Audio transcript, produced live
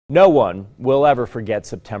No one will ever forget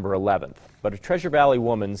September 11th, but a Treasure Valley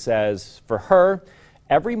woman says for her,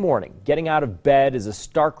 every morning getting out of bed is a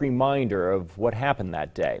stark reminder of what happened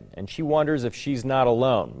that day, and she wonders if she's not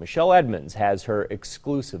alone. Michelle Edmonds has her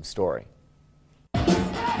exclusive story.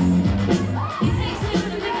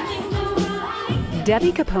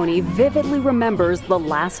 Debbie Caponi vividly remembers the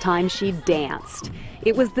last time she danced.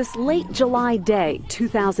 It was this late July day,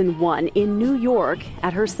 2001, in New York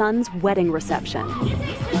at her son's wedding reception.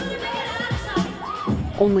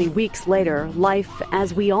 Only weeks later, life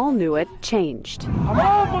as we all knew it changed.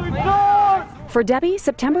 For Debbie,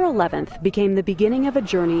 September 11th became the beginning of a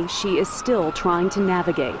journey she is still trying to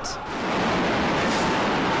navigate.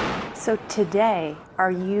 So today,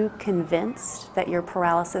 are you convinced that your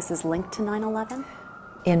paralysis is linked to 9/11?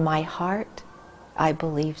 In my heart, I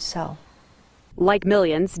believe so. Like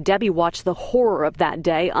millions, Debbie watched the horror of that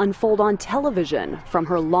day unfold on television from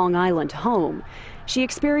her Long Island home. She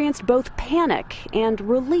experienced both panic and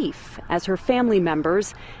relief as her family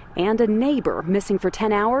members and a neighbor missing for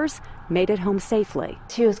 10 hours made it home safely.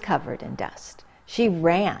 She was covered in dust. She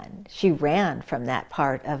ran from that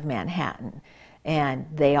part of Manhattan, and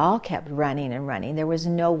they all kept running and running. There was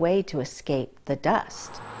no way to escape the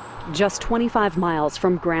dust. Just 25 miles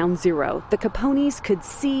from Ground Zero, the Caponis could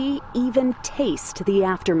see, even taste the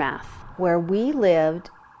aftermath. Where we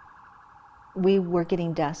lived, we were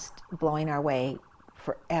getting dust blowing our way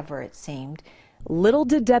forever, it seemed. Little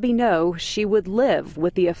did Debbie know she would live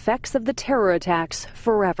with the effects of the terror attacks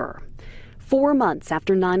forever. 4 months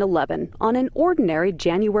after 9/11, on an ordinary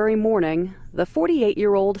January morning, the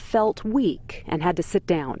 48-year-old felt weak and had to sit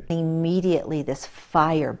down. Immediately, this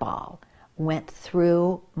fireball went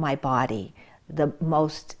through my body. It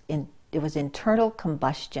was internal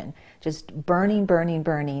combustion, just burning, burning,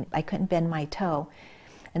 burning. I couldn't bend my toe.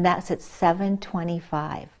 And that's at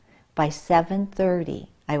 7:25. By 7:30,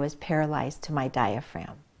 I was paralyzed to my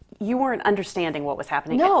diaphragm. You weren't understanding what was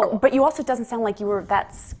happening. No. But you also doesn't sound like you were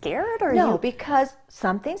that scared, or No, because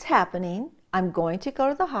something's happening. I'm going to go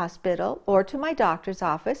to the hospital or to my doctor's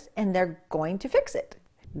office, and they're going to fix it.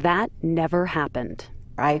 That never happened.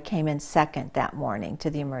 I came in second that morning to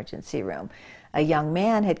the emergency room. A young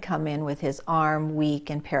man had come in with his arm weak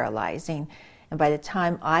and paralyzing, and by the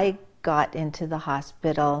time I got into the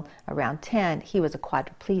hospital around 10, he was a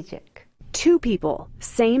quadriplegic. 2 people,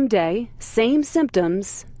 same day, same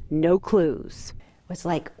symptoms, no clues. It was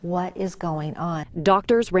like, what is going on?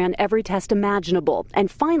 Doctors ran every test imaginable and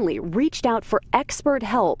finally reached out for expert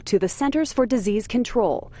help to the Centers for Disease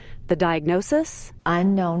Control. The diagnosis?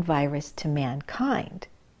 Unknown virus to mankind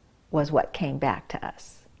was what came back to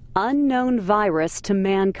us. Unknown virus to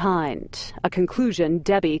mankind, a conclusion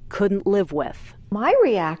Debbie couldn't live with. My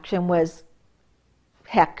reaction was,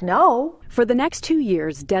 heck no. For the next 2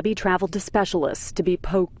 years, Debbie traveled to specialists to be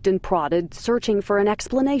poked and prodded, searching for an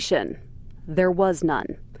explanation. There was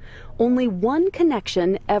none. Only one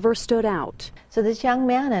connection ever stood out. So this young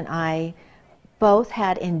man and I both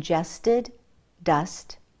had ingested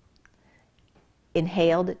dust,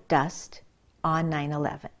 inhaled dust on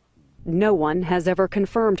 9/11. No one has ever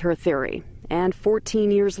confirmed her theory. And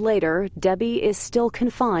 14 years later, Debbie is still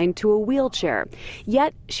confined to a wheelchair.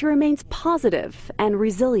 Yet she remains positive and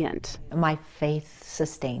resilient. My faith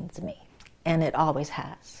sustains me, and it always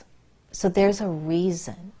has. So there's a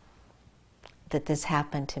reason that this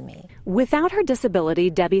happened to me. Without her disability,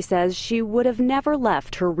 Debbie says she would have never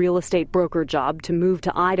left her real estate broker job to move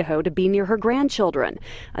to Idaho to be near her grandchildren,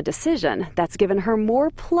 a decision that's given her more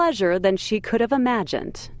pleasure than she could have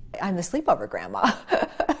imagined. I'm the sleepover grandma.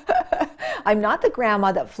 I'm not the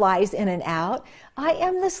grandma that flies in and out. I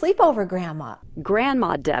am the sleepover grandma.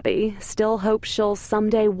 Grandma Debbie still hopes she'll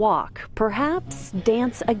someday walk, perhaps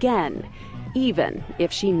dance again, even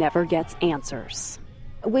if she never gets answers.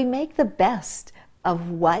 We make the best of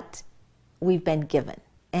what we've been given.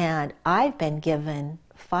 And I've been given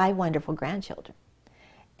 5 wonderful grandchildren.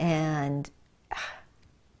 And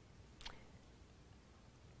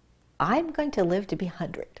I'm going to live to be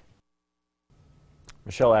 100.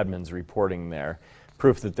 Michelle Edmonds reporting there.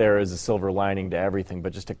 Proof that there is a silver lining to everything,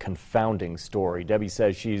 but just a confounding story. Debbie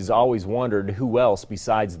says she's always wondered who else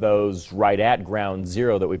besides those right at Ground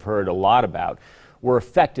Zero that we've heard a lot about were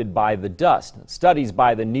affected by the dust. Studies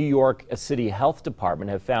by the New York City Health Department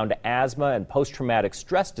have found asthma and post-traumatic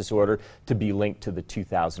stress disorder to be linked to the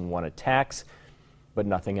 2001 attacks, but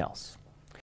nothing else.